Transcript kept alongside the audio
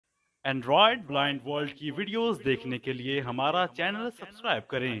Android blind world की videos देखने के लिए हमारा चैनल सब्सक्राइब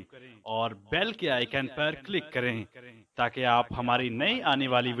करें और बेल के आइकन पर क्लिक करें ताकि आप हमारी नई आने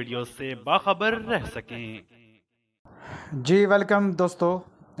वाली वीडियोस से बाखबर रह सकें। जी वेलकम दोस्तों।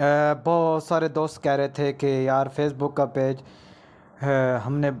 बहुत सारे दोस्त कह रहे थे कि यार फेसबुक का पेज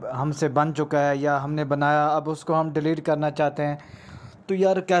हमने हमसे बन चुका है या हमने बनाया, अब उसको हम डिलीट करना चाहते हैं, तो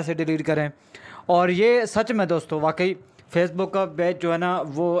यार कैसे डिलीट करें। और ये सच में दोस्तों, वाकई फेसबुक का पेज जो है ना,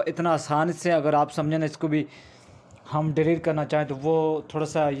 वो इतना आसान से अगर आप समझें ना, इसको भी हम डिलीट करना चाहें तो वो थोड़ा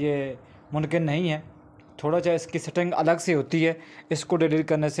सा ये मुमकिन नहीं है। थोड़ा सा इसकी सेटिंग अलग से होती है इसको डिलीट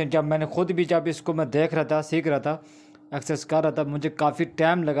करने से। जब इसको मैं देख रहा था, सीख रहा था, एक्सेस कर रहा था, मुझे काफ़ी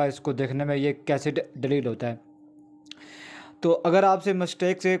टाइम लगा इसको देखने में ये कैसे डिलीट होता है। तो अगर आपसे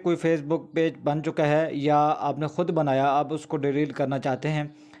मिस्टेक से कोई फेसबुक पेज बन चुका है या आपने ख़ुद बनाया, आप उसको डिलीट करना चाहते हैं,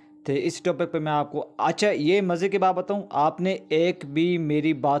 तो इस टॉपिक पे मैं आपको अच्छा ये मज़े की बात बताऊं, आपने एक भी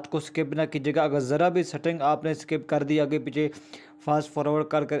मेरी बात को स्किप ना कीजिएगा। अगर ज़रा भी सेटिंग आपने स्किप कर दी, आगे पीछे फास्ट फॉरवर्ड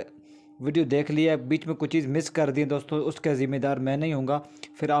कर वीडियो देख लिया, बीच में कुछ चीज़ मिस कर दी दोस्तों, उसका ज़िम्मेदार मैं नहीं होऊंगा,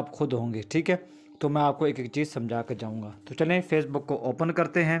 फिर आप खुद होंगे, ठीक है। तो मैं आपको एक एक चीज़ समझा कर जाऊँगा। तो चलें फेसबुक को ओपन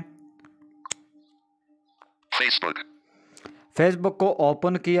करते हैं। फेसबुक को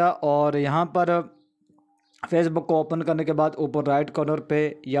ओपन किया और यहाँ पर फेसबुक को ओपन करने के बाद ऊपर राइट कॉर्नर पे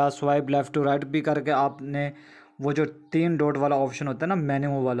या स्वाइप लेफ़्ट टू राइट भी करके आपने वो जो 3 डॉट वाला ऑप्शन होता है ना,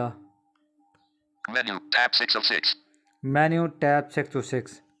 मेन्यू वाला, menu tab 6 of 6, menu tab 6 to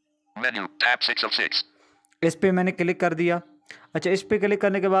 6, menu tab 6 of 6, इस पे मैंने क्लिक कर दिया। अच्छा, इस पे क्लिक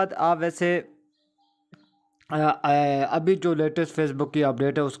करने के बाद आप वैसे अभी जो लेटेस्ट फेसबुक की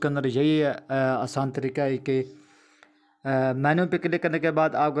अपडेट है उसके अंदर यही आसान तरीका है कि मेन्यू पे क्लिक करने के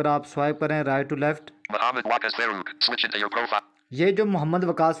बाद अगर आप स्वाइप करें right to left, Mohammed Waqas Farouk, switch into your profile. ये जो मोहम्मद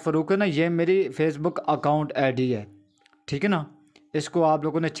वकास फ़ारूक है ना, ये मेरी फेसबुक अकाउंट आईडी है, ठीक है ना। इसको आप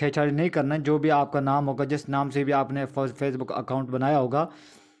लोगों ने छेड़छाड़ी नहीं करना है। जो भी आपका नाम होगा, जिस नाम से भी आपने फेसबुक अकाउंट बनाया होगा,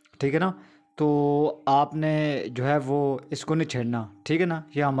 ठीक है ना, तो आपने जो है वो इसको नहीं छेड़ना, ठीक है ना।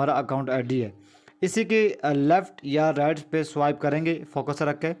 ये हमारा अकाउंट आईडी है। इसी के लेफ़्ट या राइट पे स्वाइप करेंगे फोकस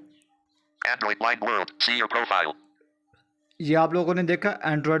रख के। Android Blind World, see your profile. ये आप लोगों ने देखा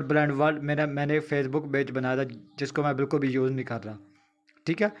एंड्रॉयड ब्रांड वर्ल्ड, मैंने फेसबुक पेज बनाया था जिसको मैं बिल्कुल भी यूज़ नहीं कर रहा,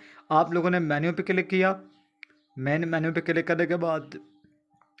 ठीक है। आप लोगों ने मेन्यू पे क्लिक किया। मेन्यू पे क्लिक करने के बाद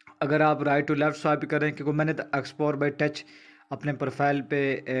अगर आप राइट टू लेफ़्ट स्वाइप करें, क्योंकि मैंने तो एक्सप्लोर बाय टच अपने प्रोफाइल पे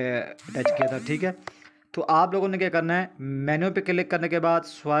टच किया था, ठीक है। तो आप लोगों ने क्या करना है, मेन्यू पे क्लिक करने के बाद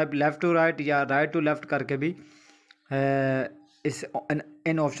स्वाइप लेफ़्ट टू राइट या राइट टू लेफ़्ट करके भी इस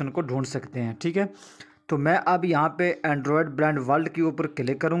इन ऑप्शन को ढूंढ सकते हैं, ठीक है। तो मैं अब यहाँ पे एंड्रॉयड ब्रांड वर्ल्ड के ऊपर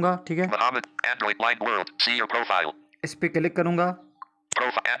क्लिक करूँगा, ठीक है। Mohammed, Android Blind World, see your profile. इस पे क्लिक करूँगा।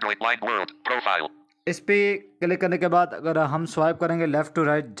 Profile, Android Blind World, profile. इस पे क्लिक करने के बाद अगर हम स्वाइप करेंगे लेफ़्ट टू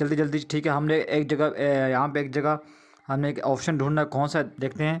राइट जल्दी जल्दी, ठीक है। हमने एक जगह यहाँ पे एक जगह हमने एक ऑप्शन ढूंढना है, कौन सा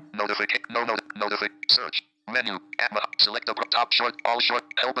देखते हैं। Search, menu, select the top short, all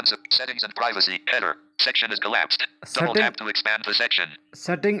short, help and settings and privacy, header, section is collapsed. Double tap to expand the section.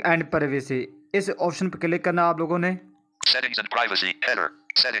 Setting and privacy, इस ऑप्शन पे क्लिक करना आप लोगों ने। Settings and privacy, header,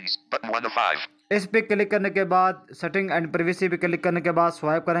 settings, button 1 of 5. इस पे click करने के बाद सेटिंग एंड प्राइवेसी पे क्लिक करने के बाद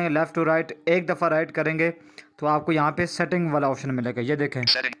स्वाइप करेंगे लेफ़्ट टू राइट, एक दफ़ा राइट करेंगे तो आपको यहाँ पे सेटिंग वाला ऑप्शन मिलेगा, ये देखें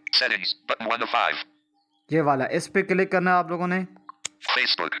Settings, button 1 of 5. ये वाला। इस पे क्लिक करना है आप लोगों ने।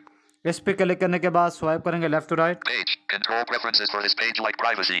 Facebook. इस पे क्लिक करने के बाद स्वाइप करेंगे left to right. Page, control preferences for this page like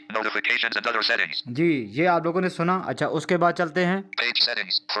privacy, notifications and other settings. जी, ये आप लोगों ने सुना। अच्छा, उसके बाद चलते हैं Page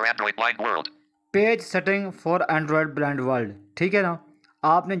settings for Android Blind World. Page setting for Android brand world, ठीक है ना।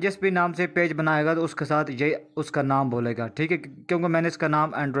 आपने जिस भी नाम से पेज बनाएगा तो उसके साथ ये उसका नाम बोलेगा, ठीक है। क्योंकि मैंने इसका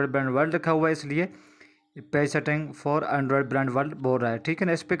नाम एंड्रॉयड ब्रांड वर्ल्ड रखा हुआ है, इसलिए page setting for Android brand world बोल रहा है, ठीक है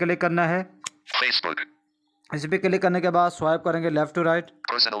ना। इस पर क्लिक करना है। Facebook. इस पर क्लिक करने के बाद स्वाइप करेंगे left to right.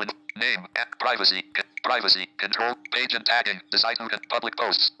 Personal name, privacy, privacy, control, page and tagging, decide who can public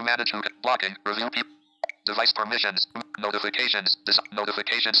posts, manage who can blocking, review people, device permissions, notifications,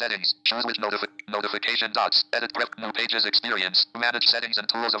 notification settings, choose which notification dots, edit prep, new pages experience, manage settings and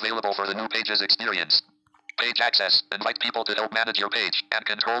tools available for the new pages experience. Page access, invite people to help manage your page and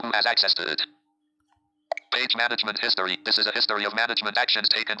control who has access to it. Page management history, this is a history of management actions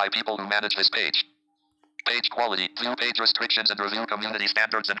taken by people who manage this page. Page quality, view page restrictions and review community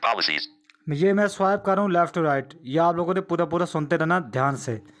standards and policies. ये मैं swipe कर रहा हूँ left to right, ये आप लोगों ने पूरा पूरा सुनते रहना ध्यान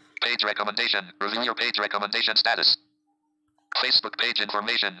से। Page recommendation, review your page recommendation status. Facebook page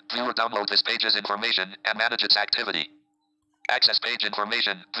information, view or download this page's information and manage its activity. Access page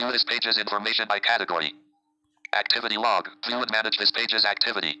information, view this page's information by category. Activity log, view and manage this page's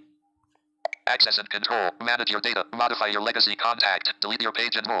activity. Access and control, manage your data, modify your legacy contact, delete your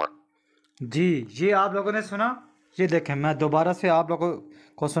page and more. जी, ये आप लोगों ने सुना? ये देखें, मैं दोबारा से आप लोगों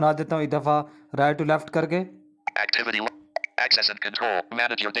को सुना देता हूँ एक दफ़ा राइट टू लेफ्ट करके। Activity. Access and control.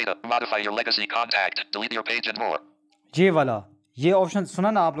 Manage your data. Modify your legacy contact. Delete your page and more. ये वाला, ये ऑप्शन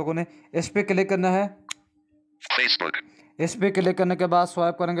सुना ना आप लोगों ने? इस पे क्लिक करना है। Facebook. इस पे क्लिक करने के बाद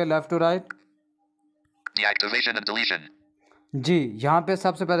स्वाइप करेंगे left to right. Deactivation and deletion. जी, यहाँ पे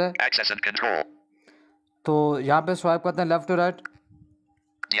सबसे पहले Access and control. तो यहाँ पे स्वाइप करते हैं left to right.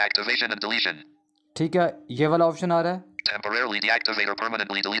 Deactivation and deletion. ठीक है, ये वाला ऑप्शन आ रहा है। Temporarily deactivate or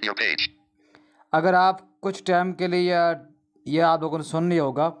permanently delete your page. अगर आप कुछ टाइम के लिए या ये आप लोगों ने सुन लिया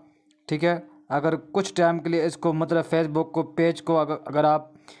होगा, ठीक है, अगर कुछ टाइम के लिए इसको मतलब फेसबुक को पेज को अगर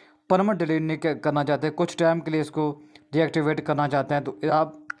आप परमानेंट डिलीट नहीं करना चाहते, कुछ टाइम के लिए इसको डीएक्टिवेट करना चाहते हैं, तो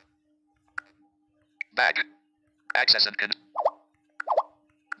आप Back. Access and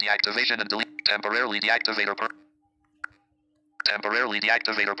deactivation and delete. Temporarily deactivate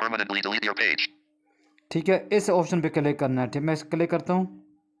or permanently delete your page. ठीक है, इस ऑप्शन पे क्लिक करना है। ठीक, मैं इस क्लिक करता हूँ।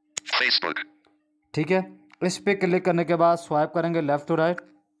 Facebook. ठीक है, इस पे क्लिक करने के बाद स्वाइप करेंगे left to right.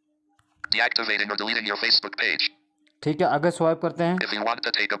 Deactivating or deleting your Facebook page. ठीक है, आगे स्वाइप करते हैं। If you want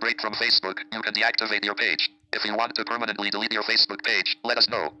to take a break from Facebook, you can deactivate your page. If you want to permanently delete your Facebook page, let us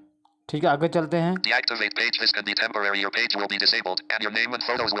know. ठीक है, आगे चलते हैं। Deactivate page. This can be temporary. Your page will be disabled, and your name and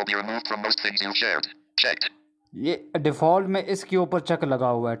photos will be removed from most things you've shared. Checked. ये default में इसके ऊपर check लगा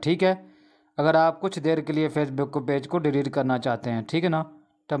हुआ है। ठीक है, अगर आप कुछ देर के लिए फेसबुक को पेज को डिलीट करना चाहते हैं, ठीक है ना,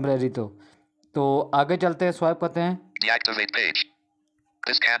 टेम्परेरी, तो आगे चलते हैं, स्वाइप करते हैं। Deactivate page.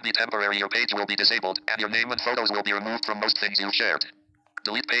 This can be temporary. Your page will be disabled, and your name and photos will be removed from most things you've shared.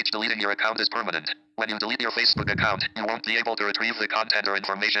 Delete page. Deleting your account is permanent. When you delete your Facebook account, you won't be able to retrieve the content or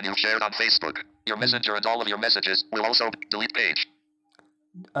information you've shared on Facebook. Your messenger and all of your messages will also delete page.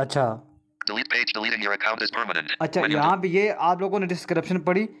 अच्छा Delete page. Deleting your account is permanent. अच्छा, When you यहाँ पे ये आप लोगों ने description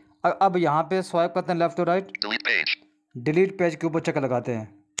पढ़ी। अब यहाँ पे स्वाइप करते हैं left to right. delete page. Delete page के ऊपर चेक लगाते हैं।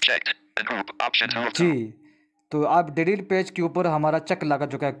 Checked. And group option 2 of 2. जी, तो अब डिलीट पेज के ऊपर हमारा चेक लगा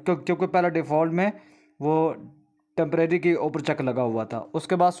चुका है, क्योंकि पहले डिफ़ॉल्ट में वो टेम्परेरी के ऊपर चेक लगा हुआ था।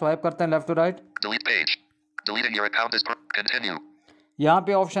 उसके बाद स्वाइप करते हैं left to right. Delete page. Deleting your account is continue. यहाँ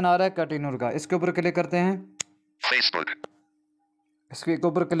पे ऑप्शन आ रहा है कंटिन्यू का, इसके ऊपर क्लिक करते हैं। Facebook. इसके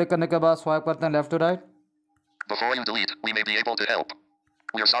ऊपर क्लिक करने के बाद स्वाइप करते हैं left to right. Before you delete, we may be able to help.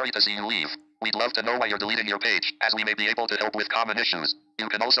 We are sorry to see you leave. We'd love to know why you're deleting your page, as we may be able to help with common issues. You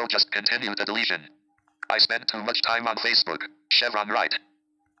can also just continue the deletion. I spend too much time on Facebook. Chevron right.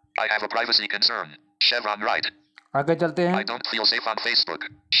 I have a privacy concern. Chevron right. आगे चलते हैं। I don't feel safe on Facebook.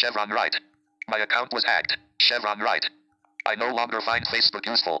 Chevron right. My account was hacked. Chevron right. I no longer find Facebook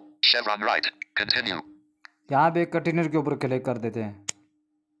useful. Chevron right. Continue. यहाँ पे continue के ऊपर click कर देते हैं।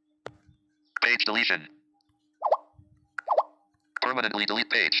 Page deletion. Permanently delete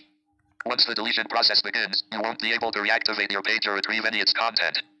page. Once the deletion process begins, you won't be able to reactivate your page or retrieve any of its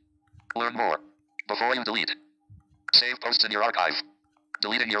content. Learn more. Before you delete. Save posts in your archive.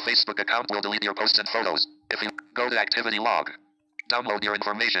 Deleting your Facebook account will delete your posts and photos. If you go to activity log, download your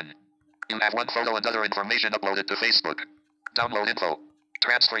information. You have one photo and other information uploaded to Facebook. Download info.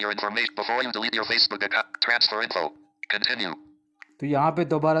 Transfer your information before you delete your Facebook account. Transfer info. Continue. तो यहाँ पे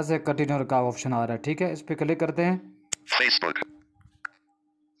दोबारा से continue का option आ रहा है। ठीक है, इस पे क्लिक करते हैं। Facebook.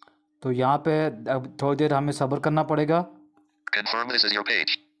 तो यहाँ पे अब थोड़ी देर हमें सब्र करना पड़ेगा। Confirm this is your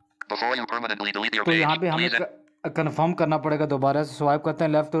page. Before you permanently delete your तो page, यहाँ पे हमें कंफर्म करना पड़ेगा। दोबारा से स्वाइप करते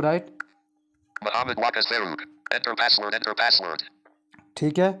हैं left to right. Mohammed Wakas Farouk. Enter password. Enter password.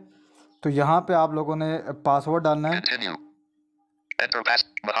 ठीक है, तो यहाँ पे आप लोगों ने पासवर्ड डालना है। Continue. Enter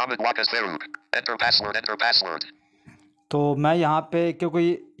Mohammed Wakas Farouk. Enter password. Enter password. तो मैं यहाँ पे,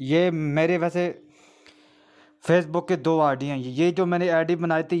 क्योंकि ये मेरे वैसे फेसबुक के 2 आईडी हैं। ये जो मैंने आईडी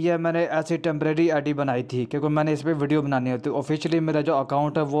बनाई थी, ये मैंने ऐसी टेम्परेरी आईडी बनाई थी, क्योंकि मैंने इस पर वीडियो बनानी होती। ऑफिशियली मेरा जो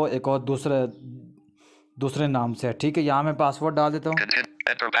अकाउंट है वो एक और दूसरे नाम से है। ठीक है, यहाँ मैं पासवर्ड डाल देता हूँ।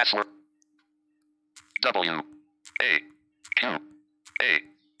 Enter password. W A Q A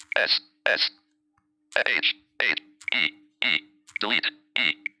S S H H E E delete E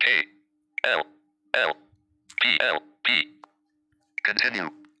K L L P L P. Continue.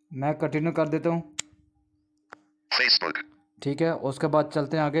 मैं कंटिन्यू कर देता हूँ। Facebook. ठीक है, उसके बाद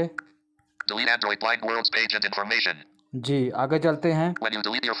चलते हैं आगे। Delete Android blind world's page and information. जी, आगे चलते हैं। When you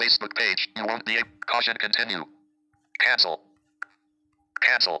delete your Facebook page, you won't be able. Caution. Continue. Cancel.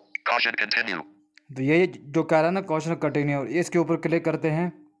 Cancel. Caution. Continue. तो ये जो कह रहा है ना क्वेश्चन कंटिन्यू, इसके ऊपर क्लिक करते हैं।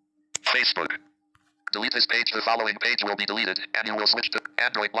 Facebook. Delete this page. The following page will be deleted, and you will switch to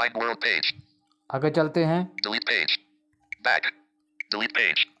Android blind world page. आगे चलते हैं। Delete page. Back. Delete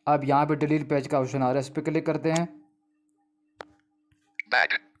page. अब यहाँ पे डिलीट पेज का ऑप्शन आ रहा है, इस पर क्लिक करते हैं।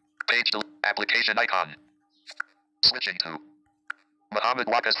 Back. Page to application icon. Switching to Mohammed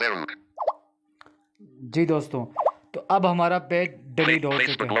Wakas Farouk. जी दोस्तों, तो अब हमारा पेज डिलीट हो चुका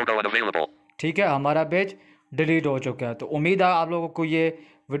Facebook है। logo unavailable. ठीक है, हमारा पेज डिलीट हो चुका है। तो उम्मीद है आप लोगों को ये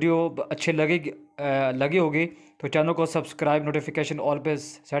वीडियो अच्छी लगी होगी। तो चैनल को सब्सक्राइब, नोटिफिकेशन ऑल पे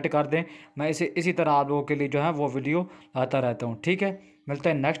सेट कर दें। मैं इसी तरह आप लोगों के लिए जो है वो वीडियो लाता रहता हूँ। ठीक है, मिलते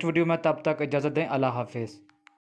हैं नेक्स्ट वीडियो में, तब तक इजाज़त दें। अल्लाह हाफिज़।